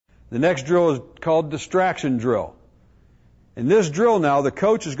The next drill is called distraction drill. In this drill now, the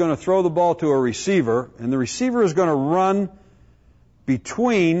coach is going to throw the ball to a receiver, and the receiver is going to run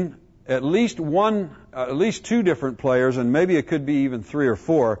between at least two different players, and maybe it could be even 3 or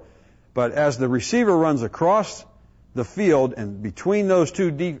 4. But as the receiver runs across the field and between those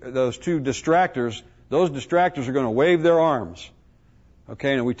two distractors, those distractors are going to wave their arms.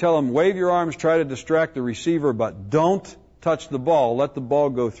 Okay, and we tell them, wave your arms, try to distract the receiver, but don't touch the ball. Let the ball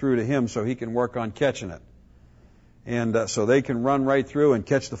go through to him so he can work on catching it. And so they can run right through and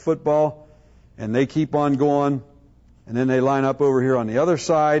catch the football, and they keep on going, and then they line up over here on the other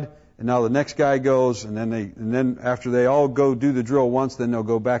side, and now the next guy goes, and then after they all go do the drill once, then they'll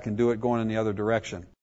go back and do it going in the other direction.